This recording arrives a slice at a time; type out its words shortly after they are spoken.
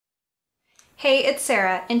Hey, it's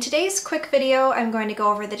Sarah. In today's quick video, I'm going to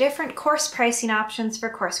go over the different course pricing options for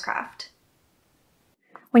CourseCraft.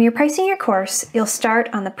 When you're pricing your course, you'll start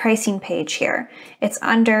on the pricing page here. It's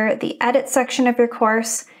under the edit section of your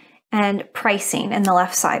course and pricing in the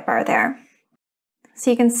left sidebar there.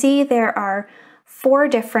 So you can see there are 4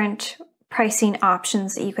 different pricing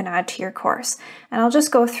options that you can add to your course. And I'll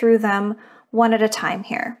just go through them one at a time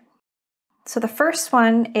here. So the first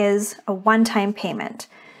one is a one-time payment.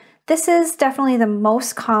 This is definitely the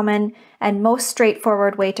most common and most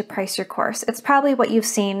straightforward way to price your course. It's probably what you've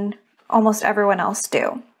seen almost everyone else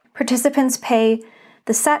do. Participants pay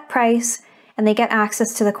the set price and they get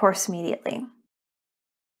access to the course immediately.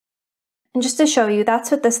 And just to show you,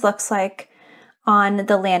 that's what this looks like on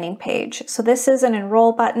the landing page. So this is an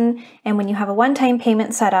enroll button, and when you have a one-time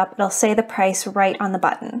payment set up, it'll say the price right on the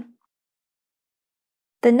button.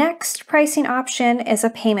 The next pricing option is a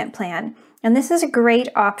payment plan. And this is a great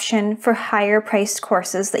option for higher priced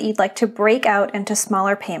courses that you'd like to break out into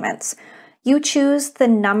smaller payments. You choose the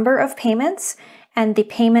number of payments and the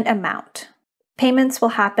payment amount. Payments will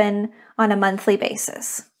happen on a monthly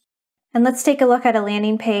basis. And let's take a look at a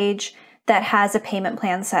landing page that has a payment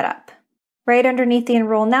plan set up. Right underneath the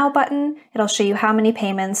Enroll Now button, it'll show you how many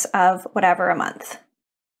payments of whatever a month.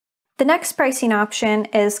 The next pricing option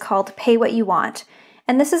is called Pay What You Want.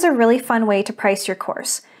 And this is a really fun way to price your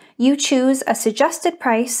course. You choose a suggested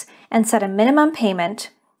price and set a minimum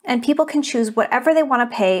payment, and people can choose whatever they want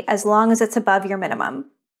to pay as long as it's above your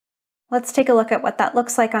minimum. Let's take a look at what that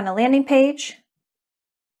looks like on a landing page.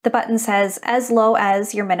 The button says as low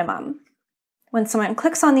as your minimum. When someone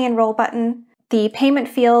clicks on the Enroll button, the payment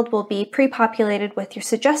field will be pre-populated with your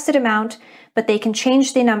suggested amount, but they can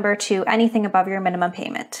change the number to anything above your minimum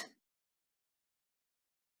payment.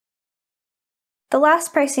 The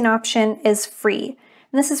last pricing option is free.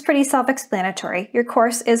 And this is pretty self-explanatory. Your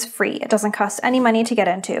course is free. It doesn't cost any money to get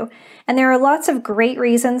into. And there are lots of great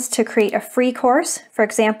reasons to create a free course. For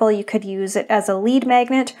example, you could use it as a lead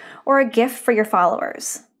magnet or a gift for your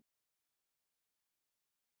followers.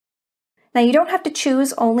 Now, you don't have to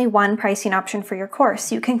choose only one pricing option for your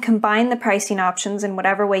course. You can combine the pricing options in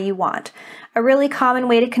whatever way you want. A really common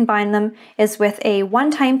way to combine them is with a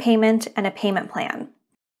one-time payment and a payment plan.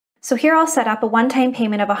 So here I'll set up a one-time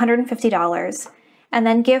payment of $150. And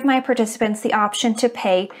then give my participants the option to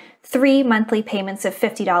pay 3 monthly payments of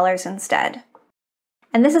 $50 instead.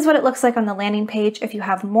 And this is what it looks like on the landing page if you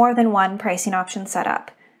have more than one pricing option set up.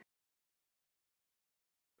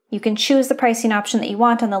 You can choose the pricing option that you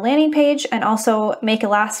want on the landing page and also make a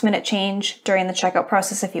last-minute change during the checkout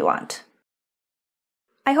process if you want.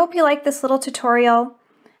 I hope you liked this little tutorial,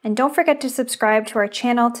 and don't forget to subscribe to our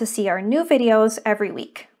channel to see our new videos every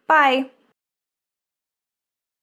week. Bye!